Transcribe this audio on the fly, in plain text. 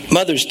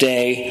Mother's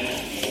Day,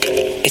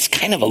 it's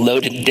kind of a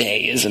loaded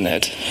day, isn't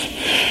it?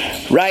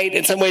 Right?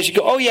 In some ways you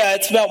go, oh yeah,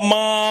 it's about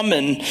mom,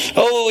 and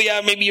oh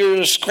yeah, maybe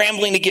you're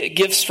scrambling to get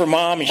gifts for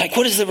mom. You're like,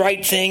 what is the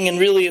right thing? And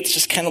really it's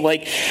just kind of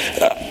like,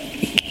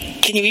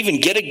 can you even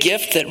get a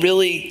gift that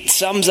really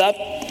sums up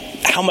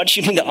how much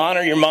you need to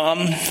honor your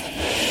mom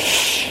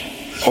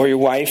or your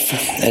wife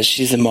as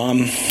she's the mom,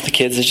 the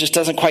kids? It just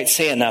doesn't quite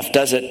say enough,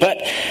 does it? But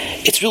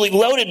it's really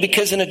loaded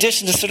because in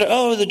addition to sort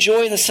of, the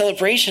joy and the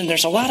celebration,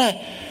 there's a lot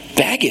of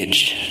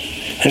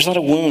baggage. There's a lot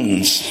of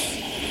wounds.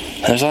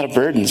 There's a lot of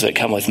burdens that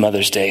come with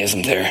Mother's Day,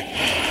 isn't there?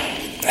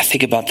 I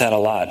think about that a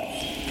lot.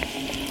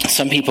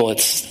 Some people,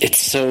 it's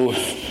so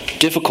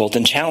difficult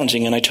and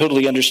challenging, and I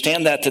totally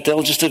understand that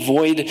they'll just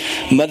avoid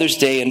Mother's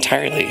Day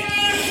entirely.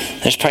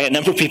 There's probably a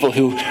number of people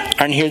who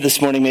aren't here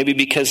this morning maybe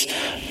because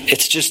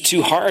it's just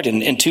too hard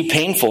and too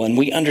painful, and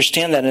we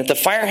understand that. And at the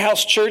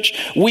Firehouse Church,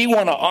 we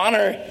want to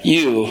honor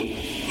you,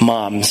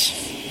 moms.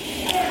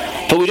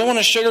 But we don't want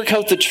to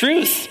sugarcoat the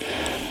truth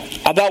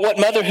about what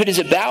motherhood is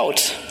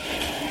about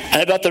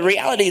and about the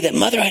reality that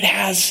motherhood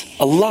has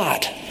a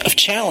lot of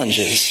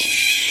challenges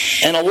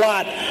and a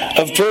lot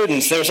of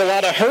burdens. There's a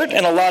lot of hurt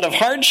and a lot of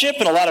hardship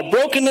and a lot of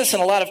brokenness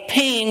and a lot of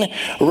pain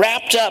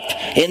wrapped up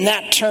in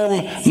that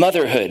term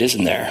motherhood,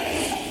 isn't there?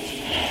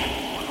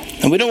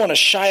 And we don't want to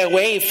shy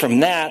away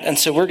from that, and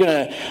so we're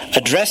going to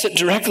address it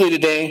directly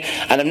today,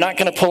 and I'm not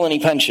going to pull any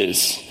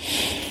punches.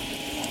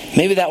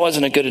 Maybe that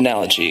wasn't a good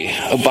analogy.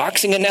 A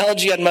boxing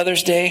analogy on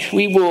Mother's Day?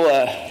 We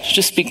will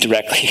just speak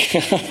directly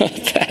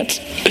that.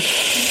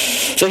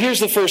 So here's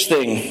the first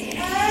thing.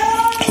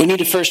 We need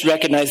to first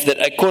recognize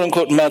that a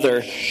quote-unquote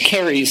mother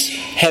carries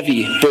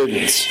heavy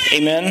burdens.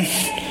 Amen?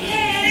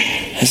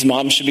 His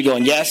mom should be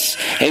going, yes,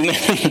 amen,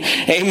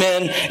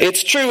 amen.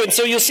 It's true. And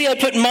so you'll see I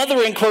put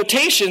mother in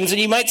quotations, and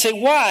you might say,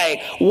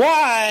 why?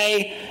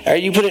 Why are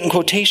you put it in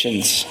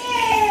quotations?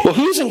 Well,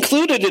 who's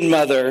included in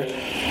mother?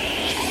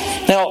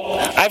 Now,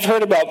 I've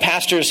heard about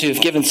pastors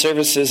who've given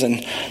services,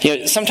 and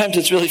sometimes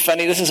it's really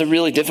funny. This is a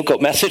really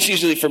difficult message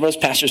usually for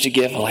most pastors to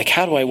give. Like,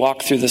 how do I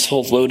walk through this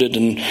whole loaded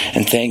and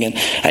thing? And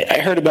I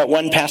heard about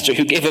one pastor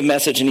who gave a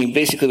message, and he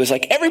basically was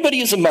like,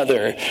 everybody is a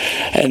mother.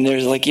 And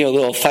there's like,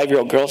 little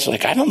 5-year-old girls are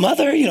like, I'm a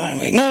mother? I'm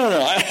like,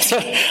 no. So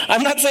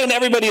I'm not saying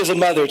everybody is a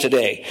mother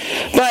today.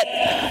 But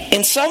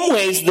in some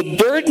ways, the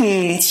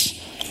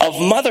burdens of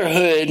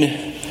motherhood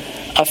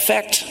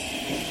affect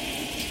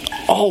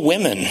all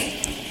women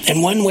in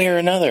one way or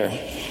another.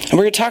 And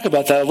we're going to talk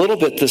about that a little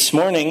bit this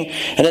morning.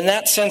 And in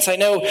that sense, I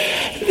know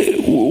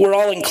we're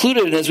all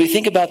included. And as we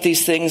think about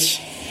these things,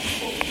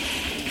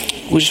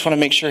 we just want to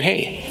make sure,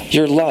 hey,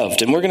 you're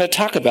loved. And we're going to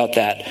talk about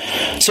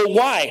that. So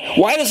why?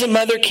 Why does a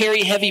mother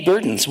carry heavy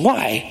burdens?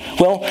 Why?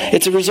 Well,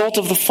 it's a result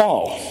of the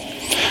fall.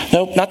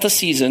 Nope, not the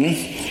season.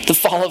 The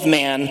fall of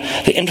man,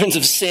 the entrance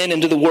of sin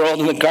into the world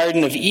in the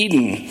Garden of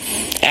Eden.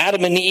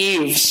 Adam and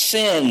Eve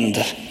sinned.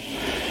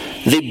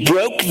 They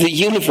broke the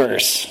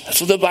universe.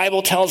 That's what the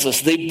Bible tells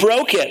us. They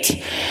broke it.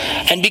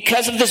 And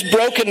because of this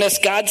brokenness,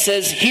 God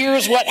says,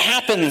 here's what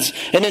happens.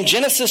 And in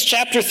Genesis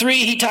chapter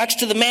 3, he talks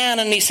to the man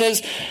and he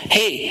says,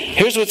 hey,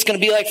 here's what it's going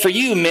to be like for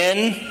you, men.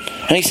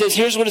 And he says,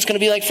 here's what it's going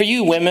to be like for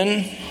you,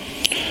 women.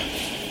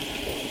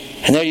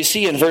 And there you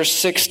see in verse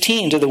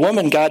 16, to the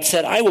woman, God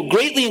said, I will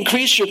greatly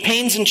increase your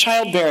pains in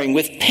childbearing.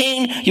 With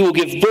pain, you will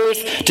give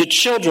birth to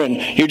children.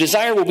 Your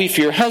desire will be for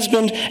your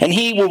husband, and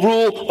he will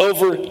rule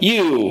over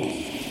you.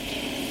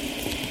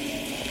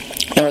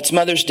 Now, it's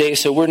Mother's Day,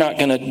 so we're not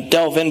going to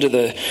delve into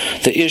the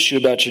issue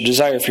about your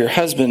desire for your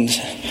husband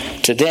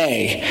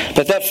today.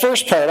 But that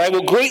first part, I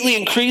will greatly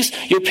increase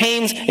your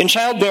pains in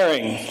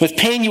childbearing. With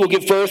pain, you will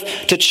give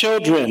birth to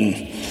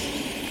children.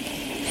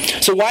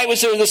 So why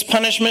was there this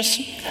punishment?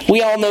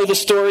 We all know the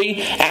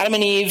story. Adam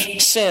and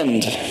Eve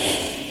sinned.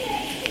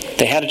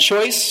 They had a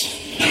choice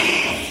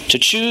to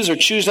choose or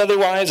choose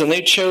otherwise, and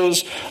they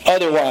chose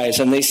otherwise.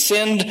 And they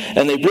sinned,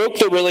 and they broke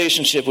their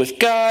relationship with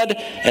God,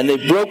 and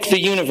they broke the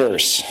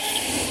universe.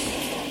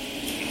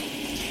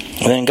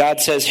 And then God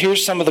says,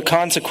 here's some of the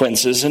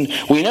consequences. And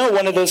we know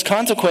one of those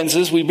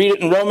consequences. We read it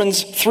in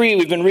Romans 3.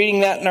 We've been reading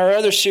that in our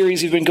other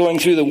series we've been going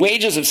through. The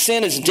wages of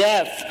sin is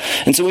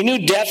death. And so we knew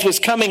death was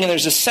coming and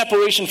there's a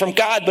separation from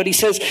God. But he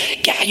says,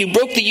 yeah, you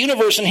broke the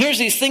universe and here's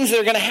these things that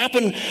are going to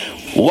happen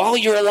while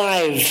you're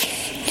alive.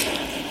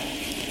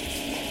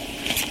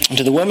 And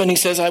to the woman he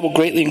says, I will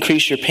greatly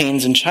increase your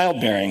pains in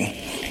childbearing.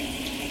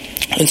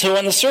 And so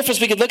on the surface,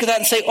 we could look at that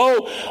and say,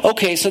 oh,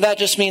 okay, so that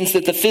just means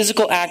that the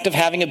physical act of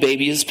having a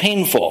baby is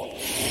painful.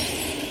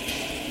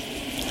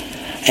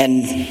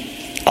 And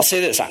I'll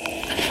say this,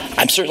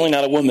 I'm certainly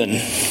not a woman,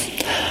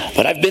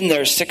 but I've been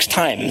there 6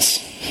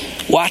 times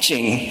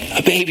watching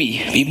a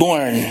baby be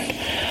born.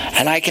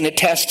 And I can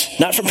attest,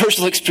 not from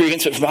personal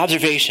experience, but from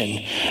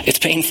observation, it's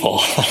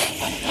painful.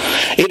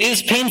 It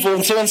is painful.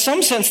 And so in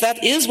some sense,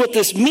 that is what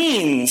this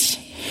means.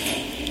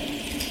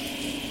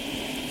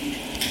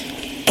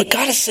 But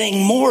God is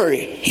saying more.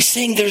 He's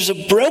saying there's a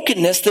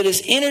brokenness that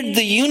has entered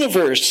the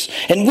universe.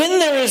 And when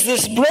there is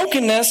this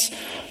brokenness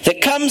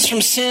that comes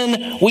from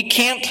sin, we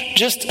can't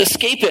just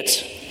escape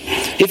it.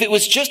 If it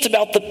was just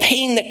about the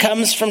pain that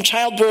comes from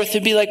childbirth,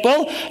 it'd be like,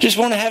 well, I just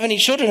won't have any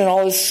children and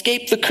I'll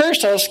escape the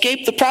curse. I'll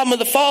escape the problem of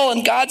the fall.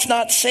 And God's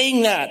not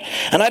saying that.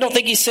 And I don't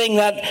think he's saying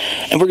that.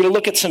 And we're going to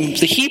look at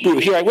the Hebrew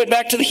here. I went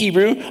back to the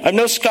Hebrew. I'm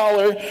no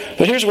scholar,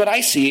 but here's what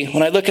I see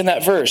when I look in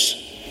that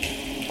verse.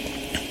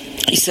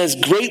 He says,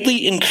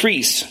 greatly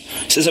increase.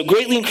 He says, oh,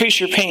 greatly increase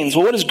your pains.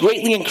 Well, what does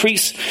greatly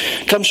increase?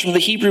 Comes from the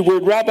Hebrew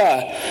word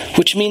rabbah,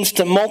 which means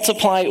to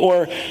multiply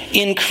or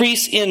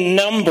increase in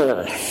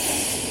number.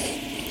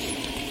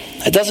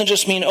 It doesn't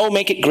just mean, oh,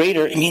 make it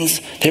greater. It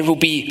means there will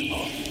be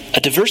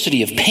a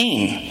diversity of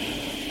pain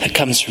that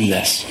comes from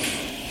this.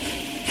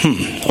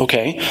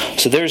 Okay,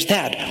 so there's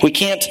that. We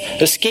can't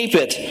escape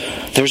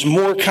it. There's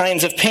more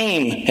kinds of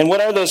pain. And what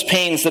are those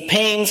pains? The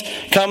pains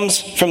comes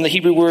from the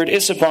Hebrew word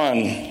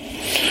isabon,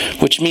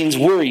 which means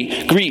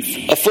worry,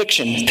 grief,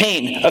 affliction,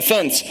 pain,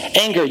 offense,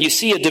 anger. You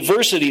see a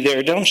diversity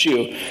there, don't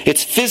you?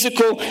 It's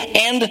physical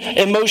and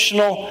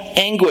emotional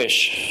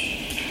anguish.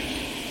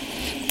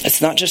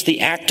 It's not just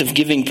the act of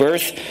giving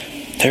birth.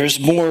 There's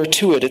more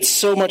to it. It's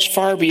so much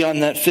far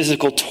beyond that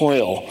physical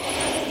toil.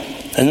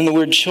 And then the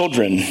word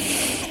children.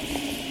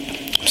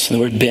 So the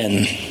word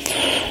ben.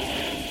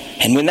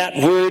 And when that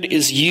word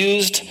is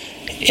used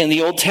in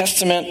the Old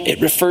Testament, it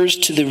refers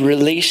to the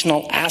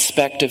relational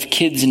aspect of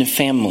kids in a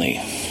family.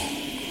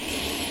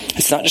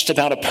 It's not just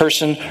about a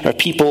person or a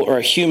people or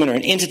a human or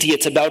an entity.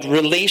 It's about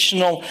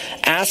relational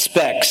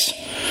aspects.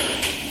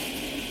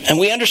 And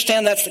we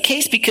understand that's the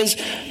case because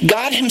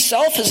God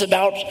himself is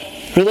about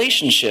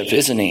relationship,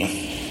 isn't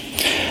he?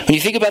 When you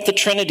think about the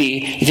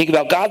Trinity, you think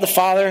about God the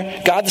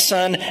Father, God the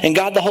Son, and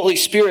God the Holy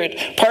Spirit.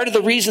 Part of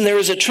the reason there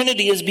is a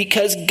Trinity is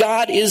because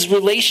God is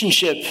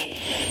relationship.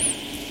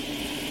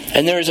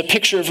 And there is a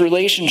picture of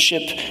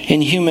relationship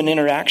in human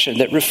interaction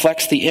that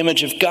reflects the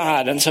image of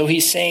God. And so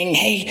he's saying,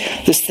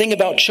 hey, this thing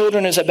about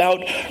children is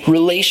about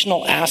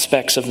relational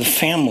aspects of the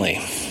family.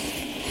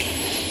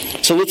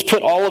 So let's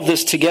put all of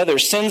this together.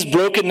 Sin's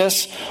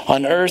brokenness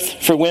on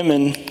earth for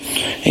women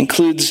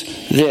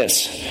includes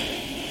this.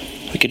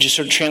 We could just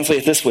sort of translate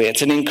it this way.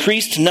 It's an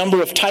increased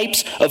number of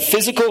types of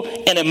physical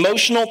and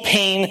emotional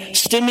pain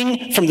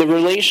stemming from the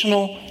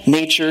relational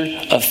nature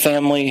of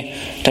family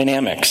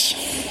dynamics.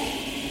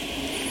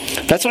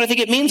 That's what I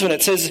think it means when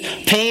it says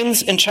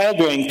pains in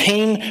childbearing,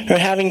 pain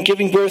or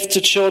giving birth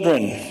to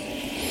children.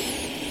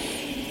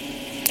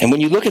 And when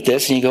you look at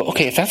this and you go,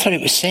 okay, if that's what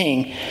it was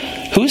saying,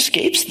 who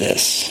escapes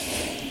this?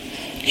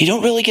 You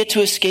don't really get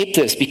to escape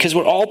this because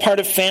we're all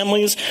part of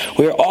families.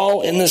 We're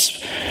all in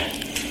this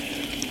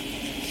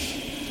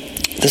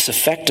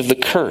effect of the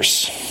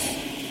curse.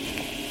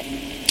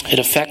 It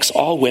affects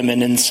all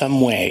women in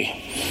some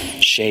way,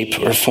 shape,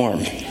 or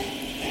form.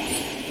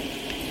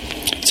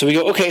 So we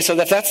go, okay, so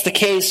if that's the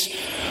case,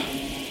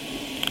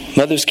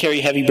 mothers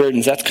carry heavy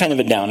burdens. That's kind of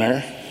a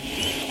downer.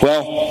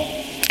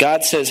 Well,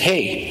 God says,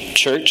 hey,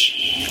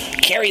 church,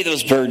 carry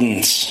those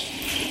burdens.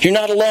 You're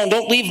not alone.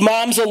 Don't leave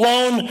moms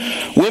alone,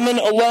 women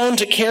alone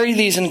to carry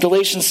these. In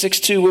Galatians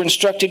 6:2, we're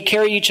instructed,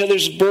 carry each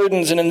other's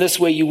burdens, and in this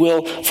way you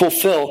will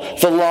fulfill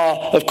the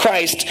law of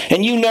Christ.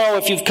 And you know,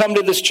 if you've come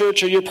to this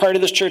church or you're part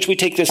of this church, we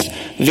take this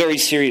very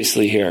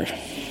seriously here.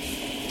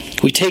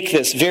 We take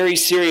this very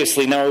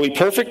seriously. Now, are we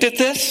perfect at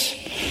this?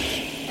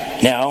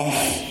 No.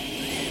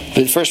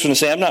 But the first one to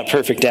say, I'm not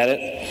perfect at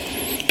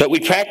it. But we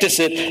practice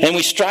it and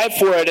we strive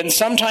for it. And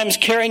sometimes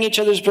carrying each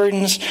other's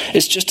burdens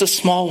is just a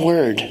small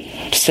word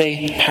to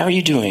say, how are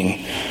you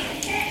doing?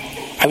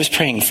 I was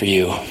praying for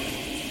you.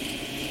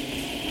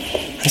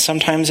 And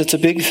sometimes it's a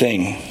big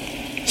thing.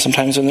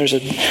 Sometimes when there's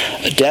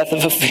a death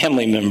of a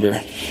family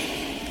member,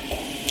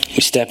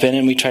 we step in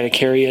and we try to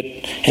carry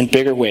it in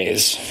bigger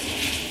ways.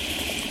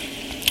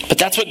 But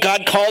that's what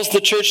God calls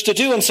the church to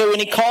do. And so when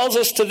he calls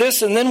us to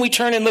this, and then we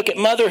turn and look at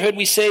motherhood,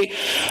 we say,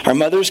 are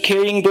mothers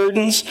carrying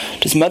burdens?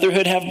 Does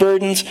motherhood have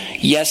burdens?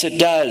 Yes, it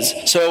does.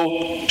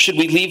 So should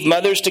we leave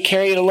mothers to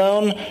carry it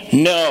alone?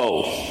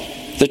 No.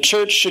 The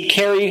church should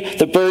carry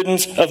the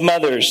burdens of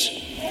mothers.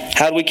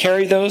 How do we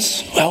carry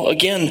those? Well,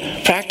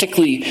 again,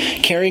 practically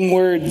carrying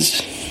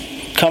words,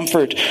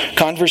 comfort,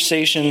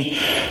 conversation,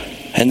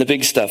 and the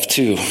big stuff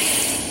too.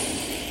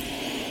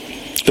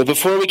 But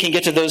before we can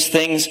get to those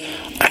things,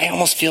 I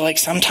almost feel like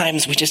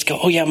sometimes we just go,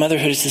 oh yeah,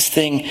 motherhood is this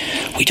thing.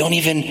 We don't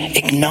even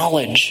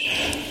acknowledge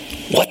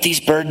what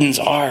these burdens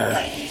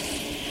are.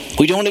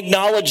 We don't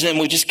acknowledge them.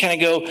 We just kind of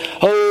go,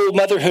 oh,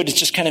 motherhood is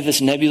just kind of this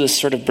nebulous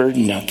sort of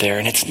burden out there.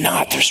 And it's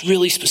not. There's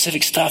really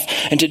specific stuff.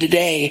 And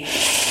today,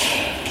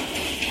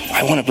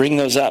 I want to bring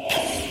those up.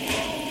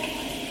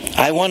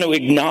 I want to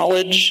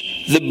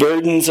acknowledge the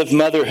burdens of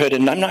motherhood.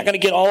 And I'm not going to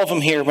get all of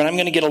them here, but I'm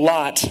going to get a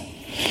lot.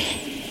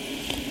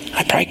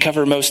 I probably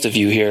cover most of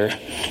you here.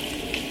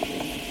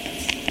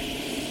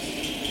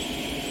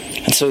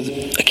 And so,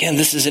 again,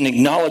 this is an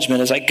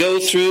acknowledgement. As I go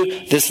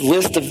through this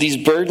list of these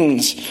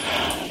burdens,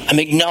 I'm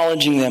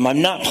acknowledging them.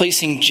 I'm not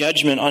placing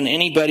judgment on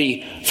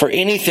anybody for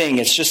anything.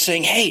 It's just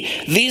saying,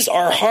 hey, these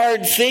are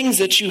hard things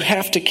that you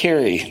have to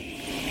carry.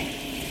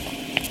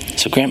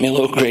 So grant me a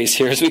little grace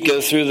here as we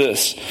go through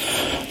this.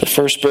 The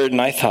first burden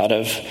I thought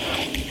of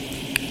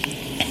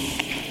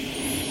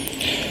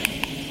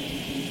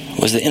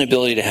was the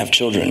inability to have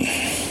children.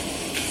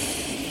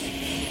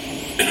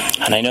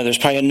 And I know there's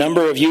probably a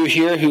number of you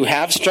here who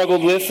have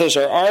struggled with this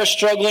or are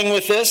struggling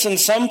with this. And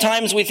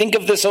sometimes we think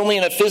of this only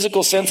in a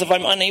physical sense, if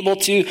I'm unable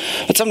to.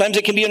 But sometimes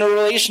it can be in a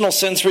relational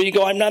sense where you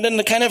go, I'm not in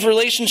the kind of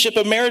relationship,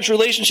 a marriage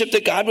relationship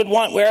that God would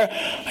want where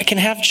I can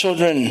have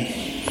children.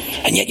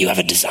 And yet you have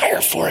a desire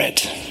for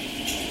it.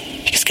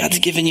 Because God's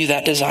given you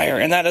that desire.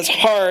 And that is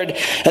hard.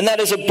 And that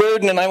is a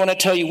burden. And I want to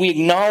tell you, we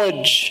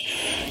acknowledge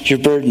your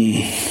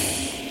burden.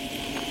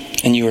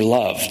 And you are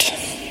loved.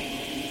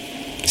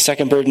 The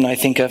second burden I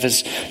think of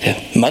is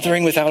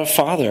mothering without a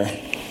father.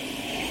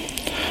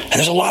 And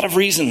there's a lot of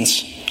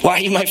reasons why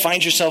you might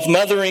find yourself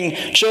mothering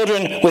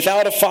children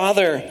without a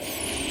father.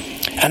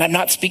 And I'm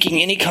not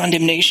speaking any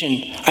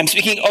condemnation. I'm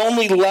speaking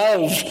only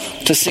love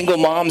to single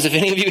moms. If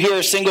any of you here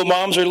are single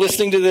moms or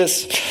listening to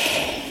this,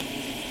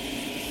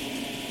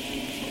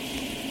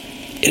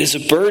 it is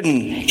a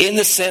burden in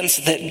the sense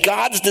that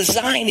God's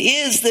design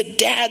is that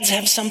dads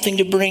have something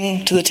to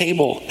bring to the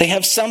table. They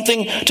have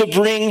something to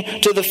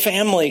bring to the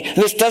family. And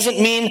this doesn't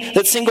mean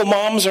that single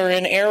moms are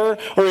in error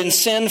or in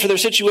sin for their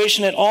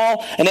situation at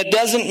all. And it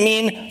doesn't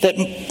mean that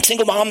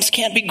single moms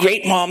can't be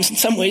great moms. In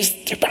some ways,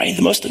 they're probably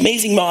the most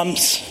amazing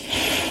moms.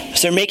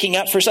 Because they're making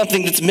up for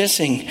something that's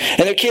missing.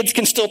 And their kids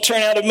can still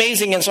turn out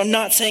amazing. And so I'm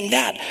not saying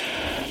that.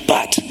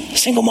 But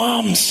single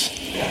moms,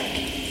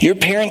 you're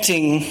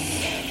parenting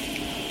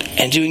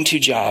and doing two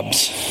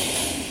jobs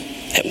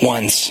at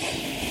once.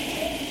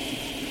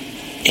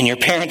 And you're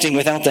parenting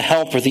without the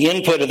help or the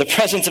input or the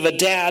presence of a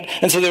dad.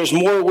 And so there's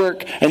more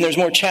work and there's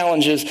more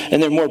challenges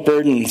and there are more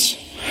burdens.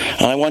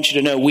 And I want you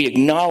to know we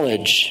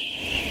acknowledge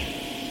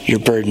your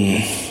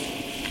burden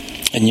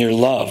and you're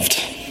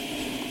loved.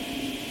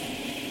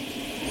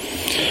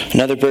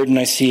 Another burden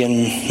I see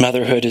in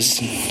motherhood is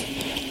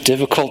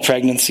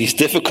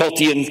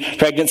difficulty in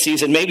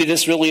pregnancies, and maybe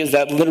this really is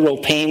that literal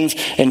pains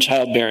in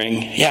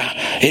childbearing. Yeah,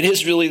 it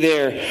is really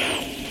there.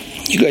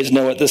 You guys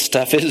know what this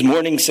stuff is,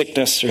 morning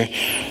sickness or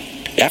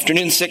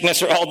afternoon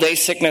sickness or all-day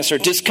sickness or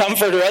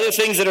discomfort or other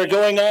things that are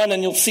going on,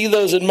 and you'll see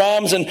those in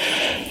moms, and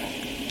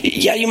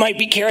yeah, you might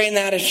be carrying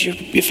that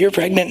if you're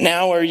pregnant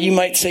now, or you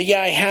might say,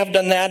 yeah, I have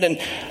done that, and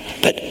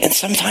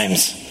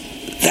sometimes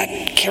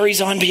that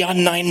carries on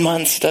beyond 9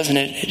 months, doesn't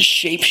it? It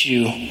shapes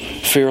you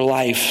for your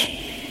life.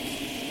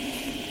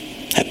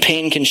 That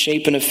pain can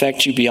shape and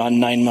affect you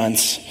beyond 9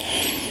 months.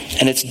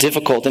 And it's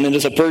difficult, and it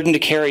is a burden to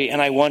carry, and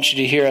I want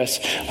you to hear us.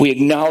 We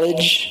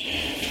acknowledge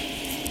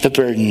the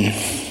burden,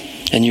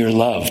 and you're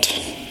loved.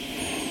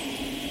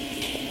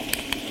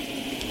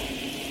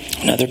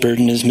 Another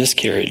burden is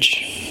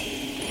miscarriage.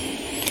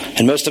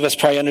 And most of us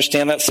probably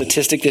understand that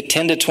statistic that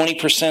 10 to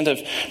 20%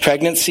 of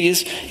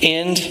pregnancies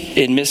end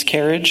in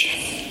miscarriage.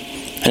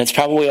 And it's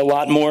probably a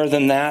lot more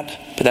than that.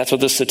 But that's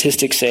what the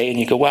statistics say. And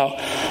you go, wow,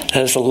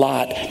 that is a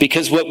lot.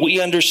 Because what we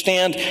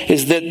understand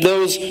is that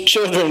those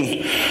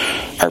children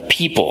are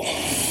people.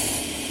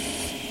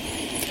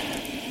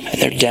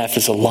 And their death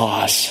is a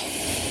loss.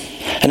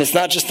 And it's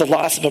not just the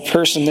loss of a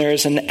person. There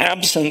is an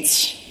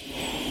absence.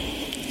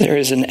 There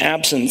is an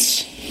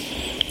absence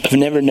of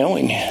never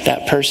knowing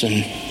that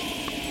person.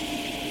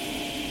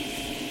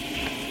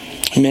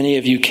 Many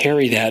of you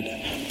carry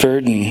that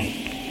burden.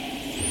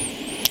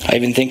 I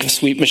even think of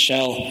sweet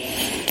Michelle.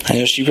 I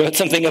know she wrote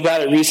something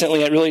about it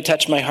recently. It really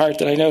touched my heart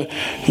that I know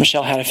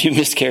Michelle had a few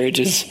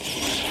miscarriages.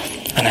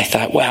 And I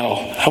thought,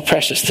 wow, how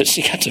precious that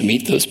she got to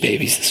meet those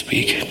babies this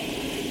week.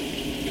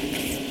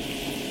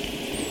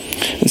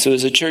 And so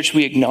as a church,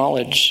 we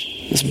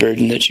acknowledge this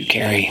burden that you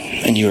carry,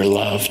 and you are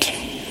loved.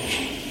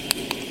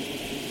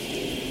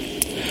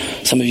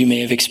 Some of you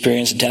may have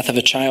experienced the death of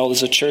a child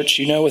as a church.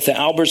 You know, with the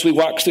Albers, we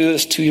walked through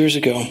this 2 years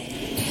ago.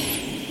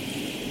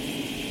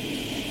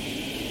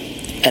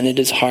 And it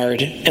is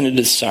hard, and it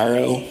is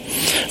sorrow.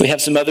 We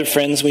have some other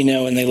friends we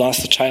know, and they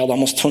lost a child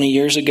almost 20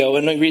 years ago,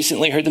 and we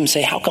recently heard them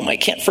say, how come I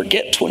can't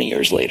forget 20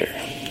 years later?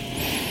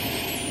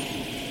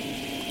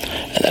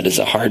 And that is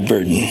a hard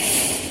burden.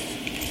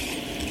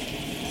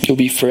 You'll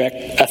be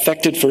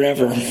affected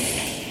forever.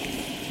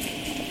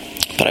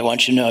 But I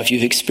want you to know, if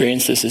you've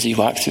experienced this as you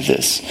walk through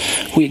this,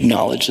 we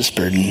acknowledge this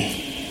burden,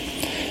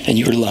 and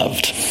you are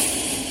loved.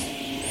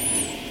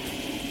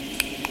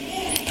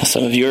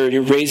 Some of you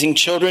are raising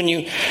children.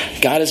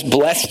 God has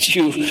blessed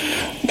you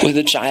with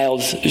a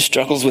child who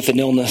struggles with an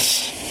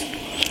illness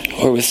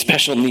or with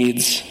special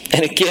needs.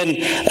 And again,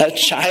 a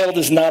child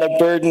is not a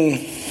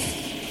burden.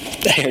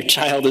 Your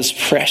child is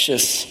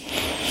precious.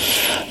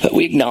 But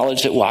we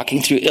acknowledge that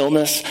walking through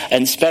illness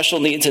and special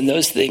needs and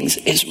those things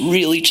is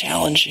really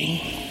challenging.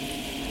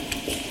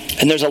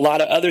 And there's a lot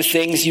of other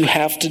things you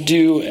have to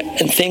do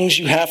and things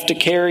you have to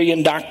carry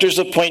and doctor's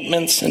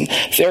appointments and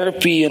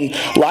therapy and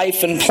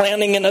life and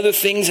planning and other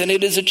things. And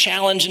it is a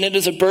challenge and it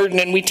is a burden.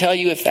 And we tell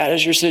you, if that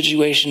is your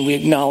situation, we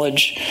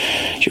acknowledge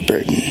your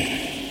burden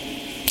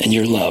and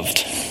you're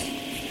loved.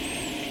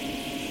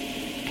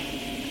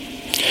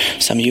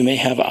 Some of you may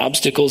have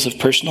obstacles of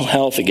personal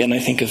health. Again, I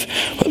think of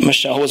what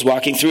Michelle was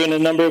walking through, and a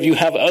number of you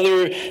have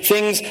other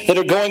things that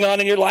are going on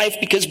in your life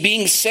because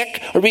being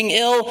sick or being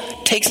ill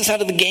takes us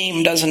out of the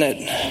game, doesn't it?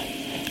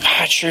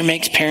 It sure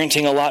makes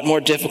parenting a lot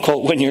more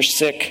difficult when you're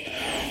sick.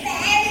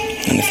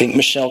 And I think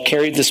Michelle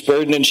carried this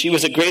burden, and she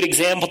was a great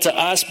example to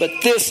us, but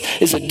this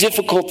is a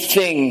difficult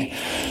thing.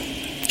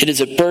 It is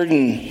a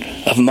burden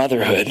of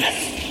motherhood.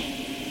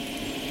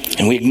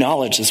 And we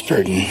acknowledge this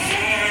burden,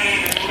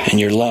 and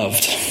you're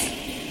loved.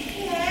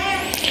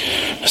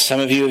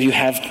 Some of you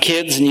have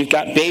kids and you've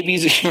got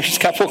babies, there's a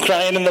couple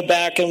crying in the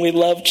back, and we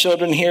love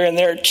children here, and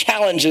there are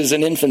challenges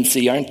in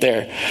infancy, aren't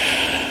there?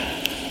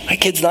 My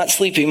kid's not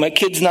sleeping, my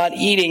kid's not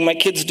eating, my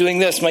kid's doing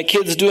this, my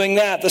kid's doing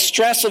that. The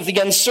stress of the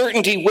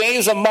uncertainty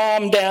weighs a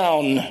mom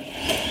down.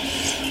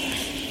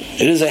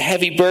 It is a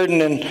heavy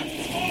burden, and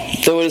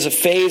though it is a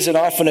phase and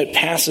often it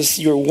passes,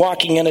 you're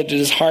walking in it, it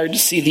is hard to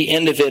see the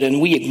end of it,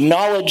 and we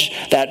acknowledge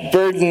that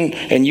burden,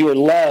 and you are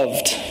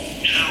loved.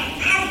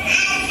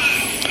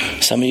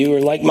 Some of you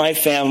are like my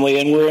family,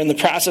 and we're in the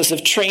process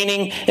of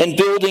training and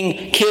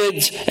building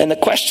kids, and the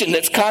question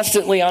that's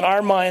constantly on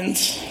our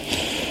minds,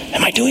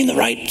 am I doing the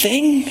right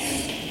thing?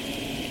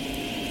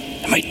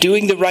 Am I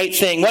doing the right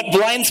thing? What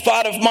blind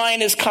spot of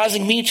mine is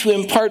causing me to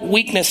impart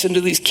weakness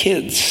into these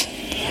kids?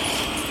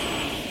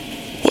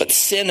 What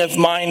sin of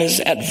mine is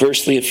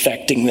adversely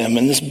affecting them?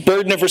 And this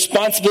burden of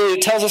responsibility,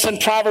 it tells us in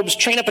Proverbs,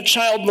 train up a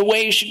child in the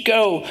way he should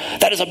go.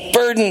 That is a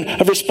burden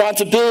of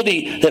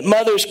responsibility that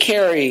mothers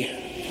carry.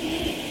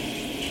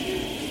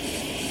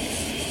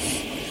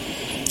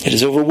 It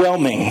is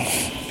overwhelming,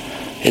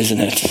 isn't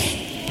it?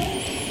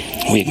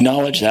 We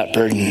acknowledge that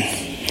burden,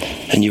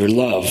 and you are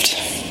loved.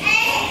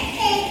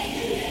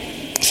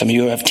 Some of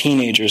you have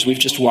teenagers. We've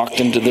just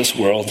walked into this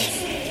world.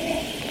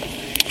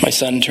 My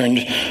son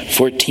turned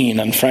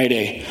 14 on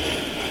Friday,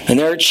 and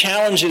there are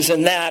challenges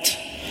in that.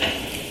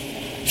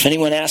 If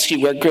anyone asks you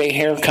where gray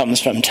hair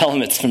comes from, tell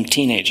them it's from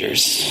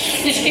teenagers.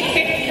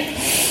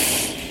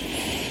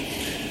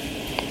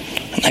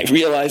 And I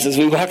realize as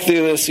we walk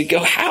through this, we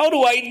go, how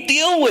do I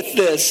deal with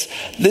this?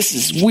 This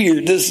is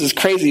weird. This is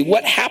crazy.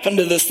 What happened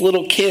to this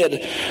little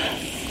kid?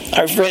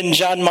 Our friend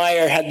John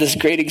Meyer had this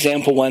great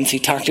example once. He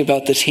talked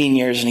about the teen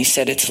years, and he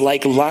said it's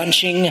like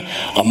launching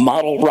a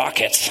model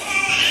rocket.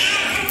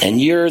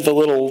 And you're the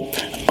little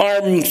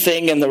arm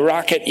thing, and the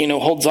rocket,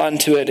 holds on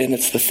to it, and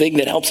it's the thing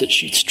that helps it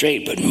shoot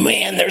straight. But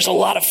man, there's a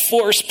lot of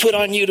force put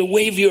on you to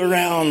wave you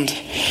around.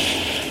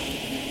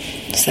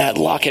 As that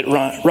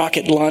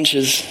rocket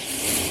launches.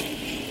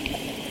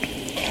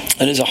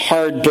 It is a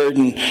hard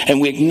burden,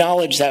 and we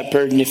acknowledge that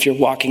burden if you're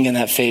walking in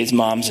that phase,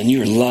 moms, and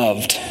you're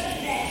loved.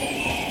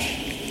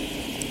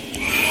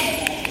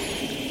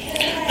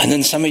 And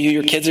then some of you,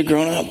 your kids are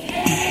grown up,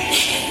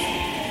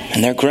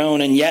 and they're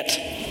grown, and yet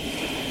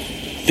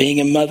being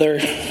a mother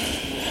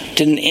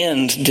didn't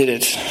end, did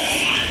it?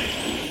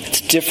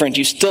 It's different.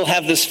 You still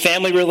have this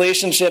family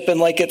relationship, and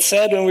like it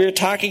said when we were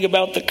talking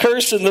about the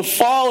curse and the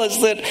fall,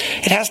 is that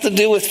it has to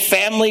do with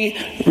family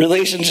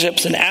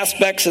relationships and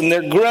aspects, and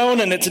they're grown,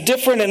 and it's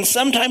different, and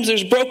sometimes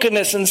there's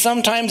brokenness, and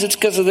sometimes it's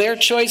because of their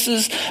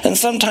choices, and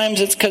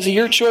sometimes it's because of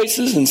your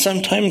choices, and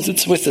sometimes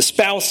it's with the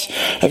spouse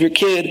of your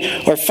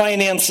kid or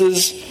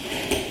finances.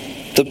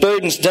 The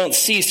burdens don't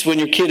cease when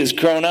your kid is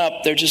grown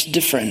up. They're just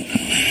different.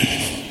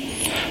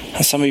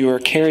 And some of you are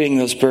carrying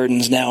those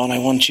burdens now, and I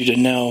want you to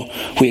know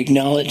we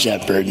acknowledge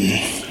that burden,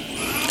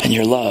 and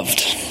you're loved.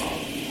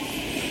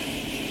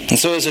 And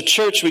so as a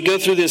church, we go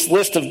through this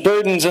list of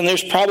burdens, and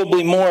there's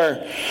probably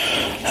more.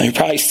 You're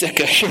probably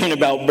sick of hearing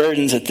about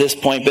burdens at this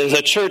point, but as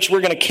a church,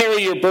 we're going to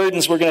carry your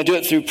burdens. We're going to do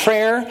it through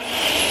prayer.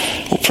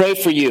 We'll pray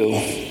for you.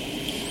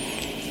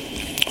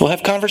 We'll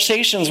have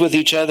conversations with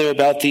each other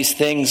about these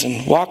things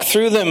and walk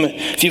through them.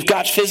 If you've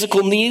got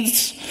physical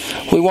needs,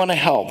 we want to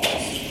help.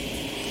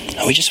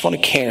 We just want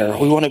to care.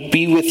 We want to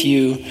be with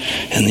you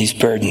in these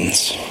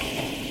burdens.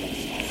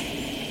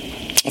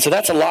 So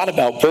that's a lot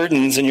about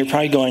burdens, and you're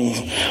probably going,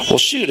 well,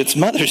 shoot, it's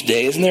Mother's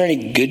Day. Isn't there any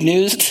good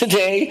news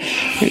today?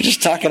 We're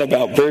just talking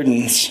about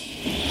burdens.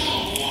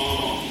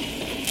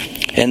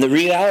 And the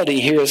reality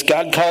here is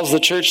God calls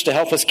the church to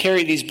help us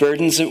carry these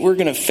burdens, that we're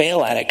going to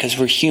fail at it because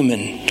we're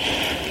human.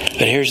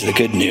 But here's the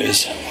good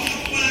news.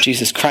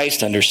 Jesus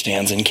Christ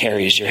understands and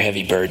carries your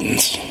heavy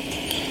burdens.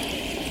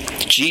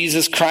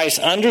 Jesus Christ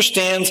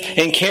understands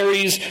and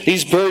carries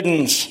these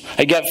burdens.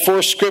 I got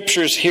 4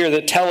 scriptures here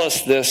that tell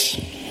us this.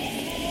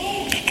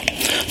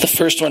 The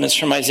first one is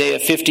from Isaiah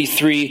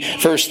 53,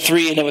 verse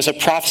 3, and it was a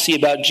prophecy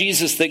about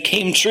Jesus that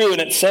came true, and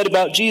it said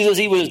about Jesus,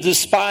 he was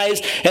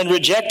despised and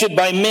rejected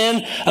by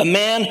men, a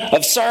man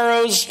of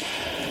sorrows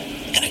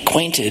and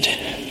acquainted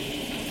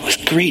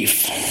with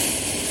grief.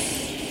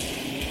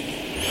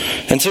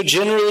 And so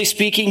generally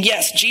speaking,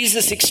 yes,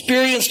 Jesus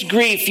experienced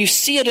grief. You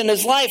see it in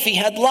his life. He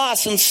had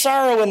loss and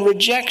sorrow and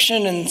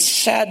rejection and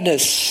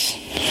sadness.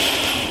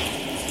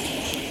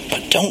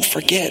 But don't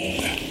forget,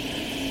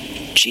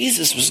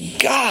 Jesus was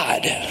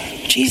God.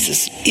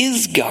 Jesus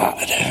is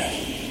God.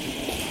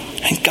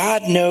 And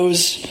God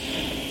knows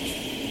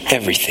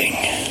everything.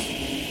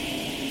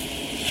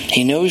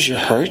 He knows your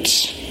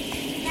hurts.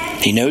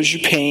 He knows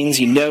your pains.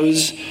 He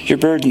knows your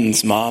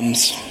burdens,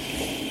 moms.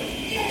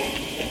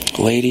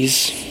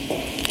 Ladies,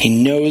 he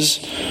knows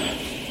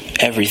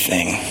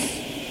everything.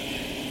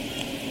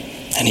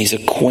 And he's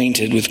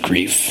acquainted with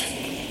grief.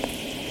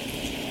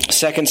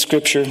 Second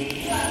scripture,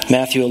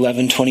 Matthew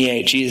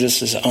 11:28,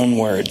 Jesus' own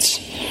words.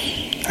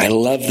 I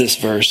love this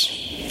verse.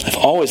 I've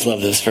always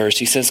loved this verse.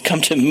 He says, "Come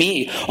to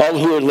me, all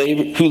who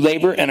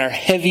labor and are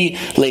heavy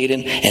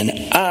laden,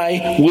 and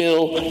I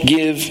will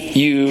give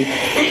you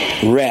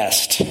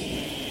rest."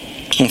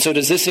 And so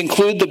does this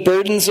include the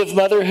burdens of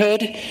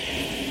motherhood?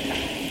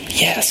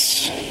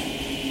 Yes.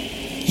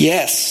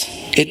 Yes,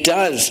 it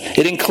does.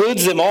 It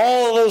includes them,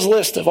 all of those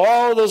lists of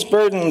all of those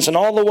burdens and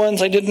all the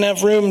ones I didn't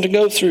have room to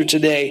go through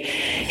today.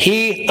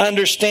 He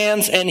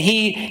understands and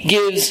he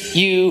gives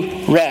you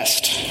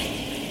rest.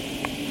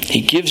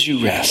 He gives you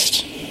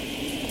rest.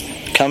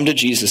 Come to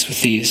Jesus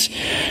with these.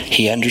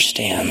 He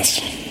understands.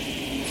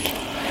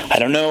 I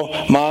don't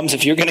know, moms,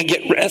 if you're going to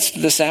get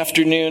rest this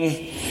afternoon.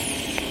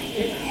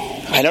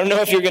 I don't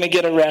know if you're going to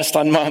get a rest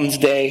on Mom's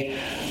Day.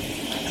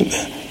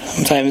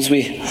 Sometimes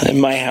in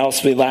my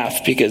house, we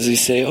laugh because we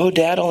say, "Oh,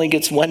 Dad only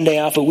gets one day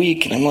off a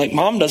week." And I'm like,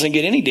 Mom doesn't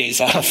get any days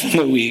off in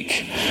the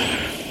week.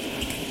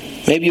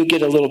 Maybe you'll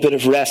get a little bit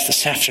of rest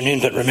this afternoon,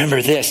 but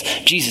remember this,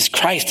 Jesus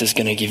Christ is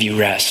going to give you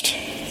rest.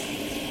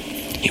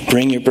 You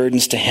bring your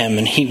burdens to him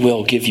and he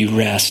will give you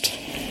rest.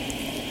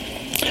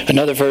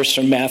 Another verse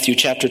from Matthew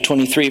chapter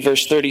 23,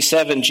 verse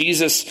 37.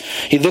 Jesus,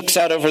 he looks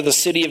out over the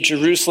city of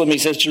Jerusalem. He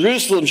says,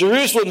 "Jerusalem,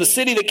 Jerusalem, the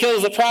city that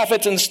kills the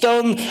prophets and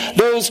stones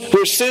those who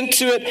are sent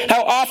to it.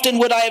 How often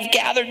would I have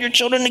gathered your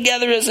children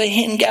together as a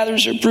hen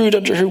gathers her brood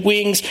under her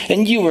wings,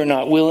 and you were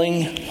not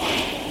willing."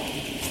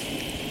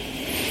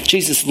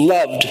 Jesus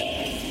loved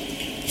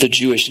the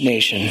Jewish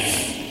nation.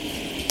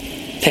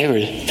 They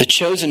were the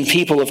chosen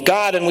people of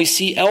God, and we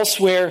see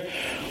elsewhere,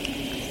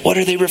 what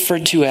are they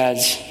referred to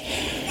as?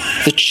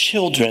 The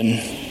children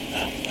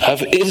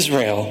of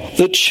Israel,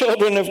 the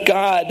children of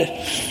God.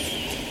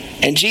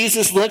 And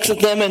Jesus looks at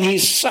them and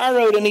he's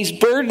sorrowed and he's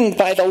burdened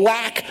by the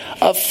lack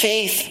of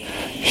faith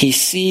he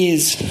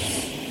sees.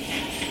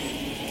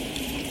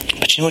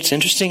 But you know what's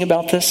interesting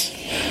about this?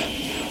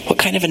 What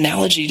kind of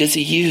analogy does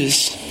he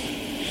use?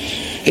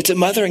 It's a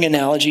mothering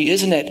analogy,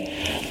 isn't it?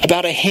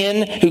 About a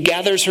hen who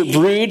gathers her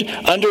brood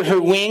under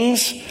her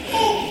wings.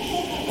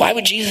 Why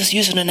would Jesus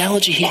use an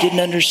analogy he didn't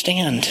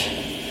understand?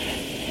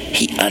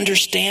 He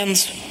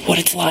understands what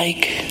it's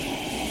like.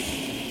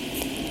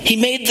 He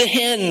made the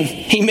hen.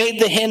 He made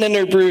the hen and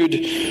her brood.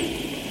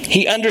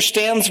 He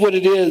understands what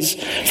it is.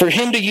 For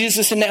him to use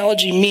this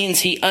analogy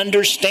means he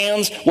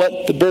understands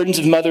what the burdens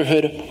of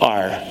motherhood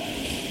are.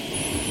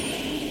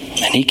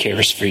 And he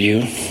cares for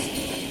you.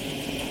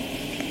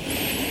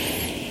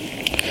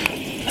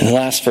 And the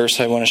last verse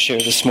I want to share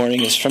this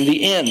morning is from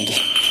the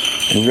end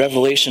in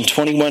Revelation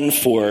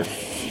 21:4.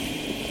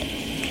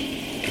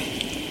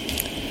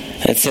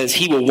 And it says,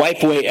 "He will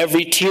wipe away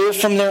every tear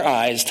from their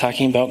eyes,"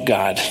 talking about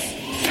God.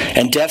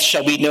 "And death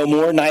shall be no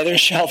more, neither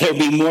shall there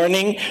be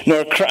mourning,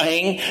 nor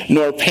crying,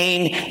 nor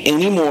pain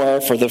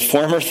anymore, for the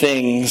former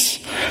things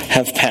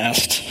have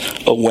passed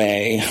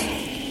away."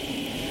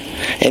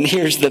 And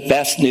here's the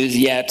best news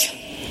yet.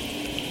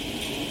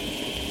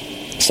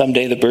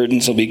 Someday the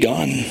burdens will be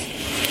gone.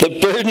 The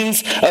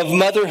burdens of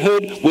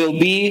motherhood will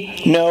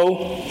be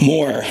no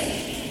more.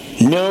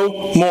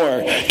 No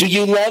more. Do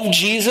you love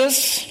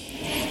Jesus?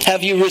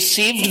 Have you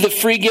received the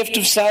free gift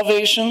of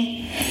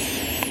salvation?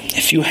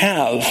 If you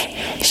have,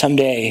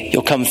 someday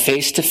you'll come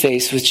face to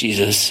face with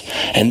Jesus,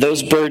 and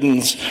those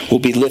burdens will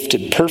be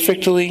lifted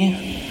perfectly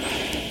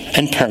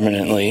and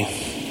permanently.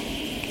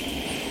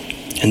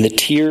 And the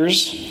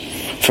tears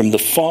from the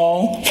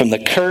fall, from the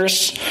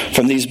curse,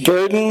 from these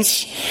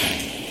burdens,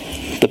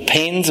 the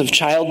pains of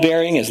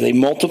childbearing as they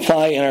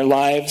multiply in our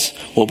lives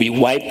will be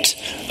wiped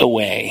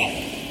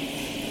away.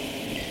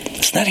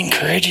 Isn't that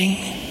encouraging?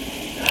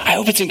 I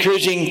hope it's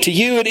encouraging to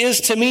you. It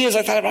is to me. As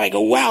I thought about it, I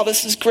go, wow,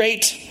 this is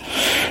great.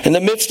 In the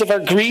midst of our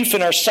grief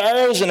and our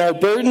sorrows and our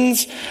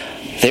burdens,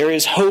 there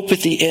is hope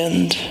at the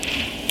end.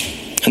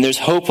 And there's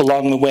hope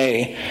along the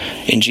way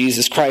in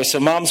Jesus Christ. So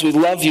moms, we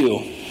love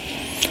you.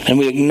 And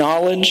we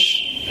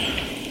acknowledge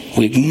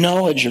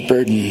your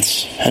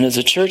burdens. And as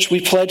a church, we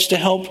pledge to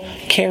help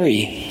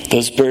carry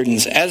those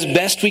burdens as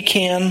best we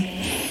can.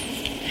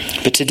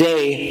 But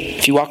today,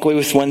 if you walk away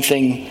with one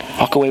thing,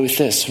 walk away with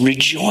this.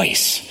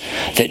 Rejoice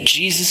that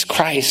Jesus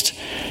Christ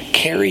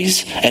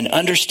carries and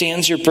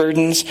understands your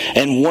burdens,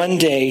 and one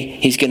day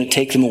he's going to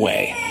take them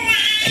away.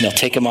 And he'll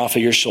take them off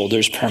of your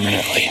shoulders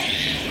permanently.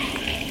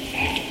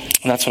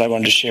 And that's what I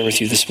wanted to share with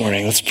you this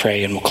morning. Let's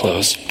pray and we'll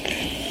close.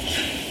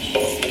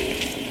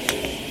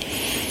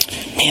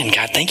 Man,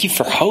 God, thank you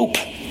for hope.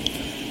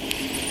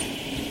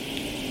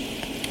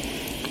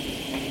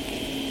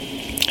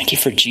 Thank you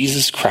for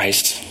Jesus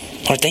Christ.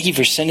 Lord, thank you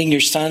for sending your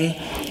Son.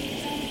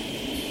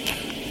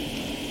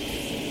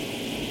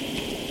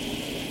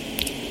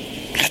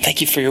 God,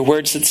 thank you for your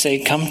words that say,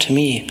 "Come to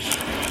me,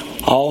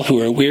 all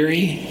who are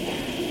weary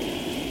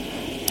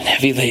and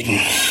heavy laden.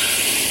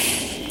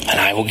 and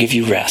I will give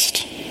you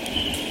rest.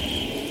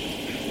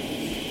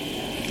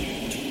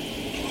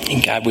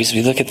 And God, as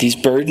we look at these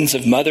burdens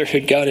of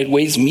motherhood, God, it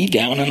weighs me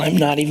down, and I'm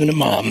not even a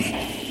mom.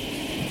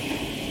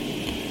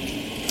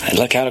 I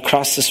look out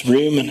across this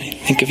room and I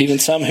think of even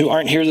some who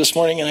aren't here this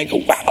morning, and I go,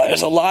 wow,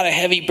 there's a lot of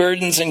heavy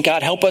burdens, and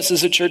God, help us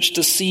as a church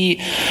to see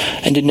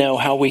and to know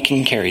how we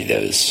can carry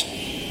those.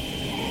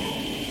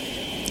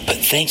 But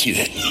thank you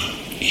that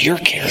you're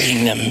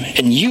carrying them,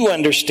 and you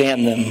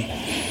understand them,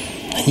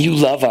 and you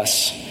love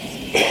us.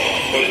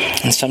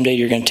 And someday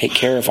you're going to take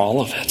care of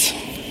all of it.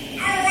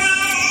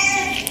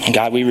 And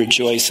God, we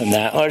rejoice in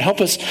that. Lord, help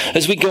us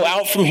as we go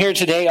out from here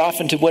today, off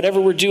into whatever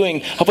we're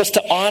doing. Help us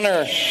to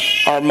honor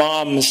our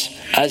moms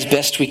as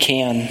best we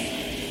can.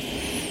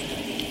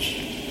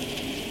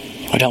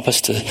 Lord, help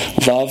us to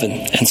love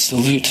and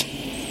salute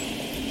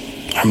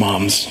our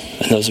moms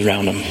and those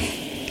around them.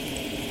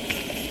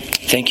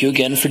 Thank you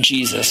again for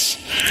Jesus.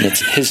 And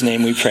it's his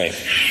name we pray.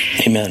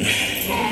 Amen.